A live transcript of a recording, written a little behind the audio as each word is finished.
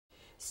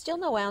Still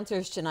no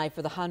answers tonight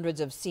for the hundreds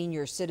of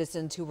senior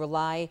citizens who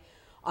rely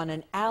on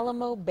an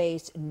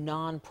Alamo-based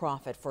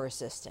nonprofit for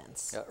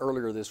assistance.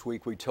 Earlier this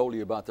week, we told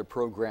you about the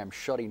program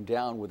shutting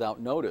down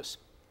without notice.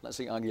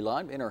 Leslie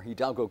Aguilar in our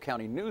Hidalgo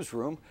County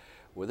newsroom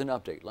with an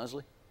update.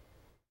 Leslie?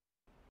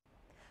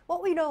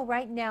 What we know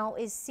right now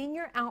is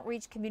Senior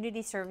Outreach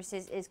Community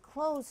Services is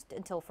closed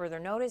until further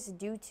notice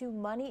due to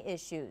money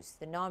issues.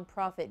 The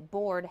nonprofit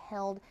board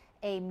held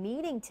a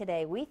meeting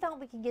today. We thought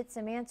we could get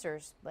some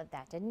answers, but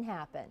that didn't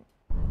happen.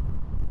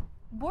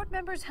 Board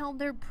members held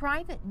their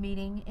private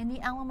meeting in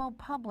the Alamo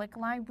Public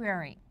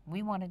Library.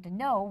 We wanted to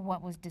know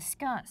what was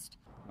discussed.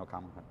 No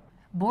comment.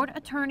 Board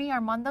Attorney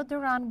Armando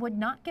Duran would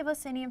not give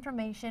us any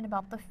information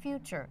about the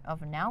future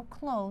of now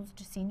closed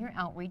Senior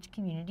Outreach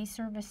Community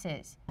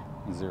Services.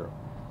 Zero.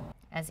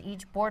 As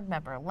each board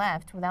member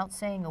left without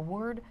saying a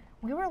word,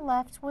 we were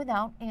left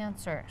without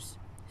answers.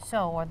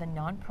 So are the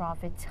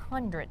nonprofit's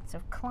hundreds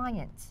of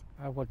clients.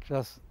 I would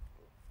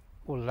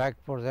like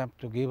for them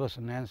to give us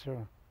an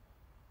answer.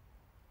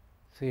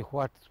 See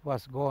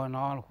what's going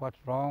on, what's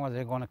wrong. Are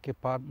they going to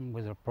keep up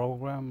with the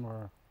program, or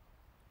are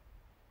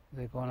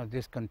they going to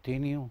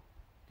discontinue?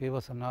 Give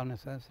us an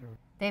honest answer.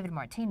 David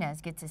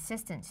Martinez gets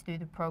assistance through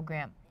the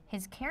program.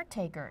 His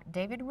caretaker,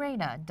 David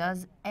Reyna,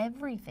 does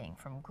everything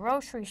from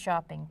grocery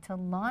shopping to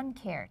lawn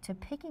care to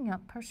picking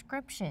up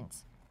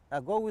prescriptions. I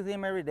go with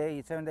him every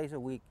day, 7 days a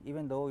week,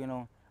 even though,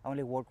 I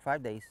only work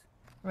 5 days.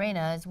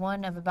 Reyna is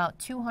one of about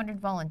 200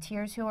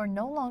 volunteers who are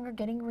no longer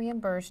getting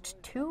reimbursed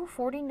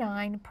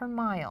 $2.49 per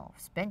mile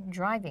spent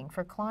driving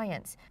for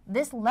clients.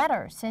 This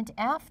letter sent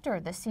after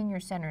the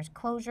senior center's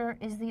closure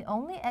is the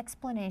only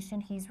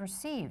explanation he's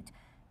received.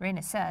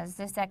 Reyna says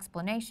this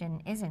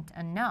explanation isn't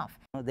enough.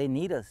 They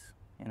need us,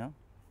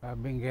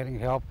 I've been getting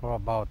help for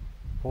about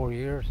 4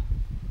 years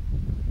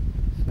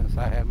since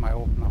I had my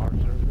open heart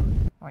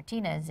surgery.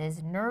 Martinez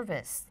is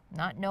nervous,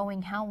 not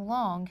knowing how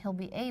long he'll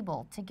be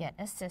able to get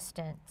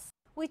assistance.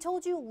 We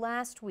told you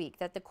last week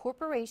that the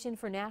Corporation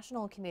for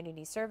National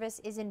Community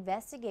Service is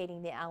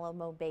investigating the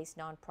Alamo-based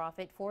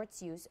nonprofit for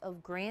its use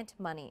of grant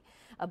money.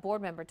 A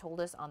board member told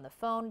us on the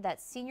phone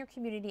that Senior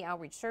Community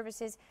Outreach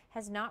Services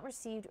has not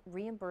received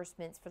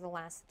reimbursements for the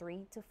last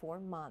 3 to 4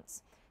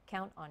 months.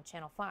 Count on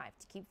Channel 5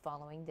 to keep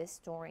following this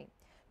story.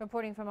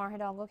 Reporting from our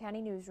Hidalgo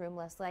County newsroom,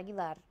 Leslie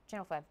Aguilar,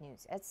 Channel 5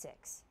 News at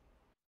 6.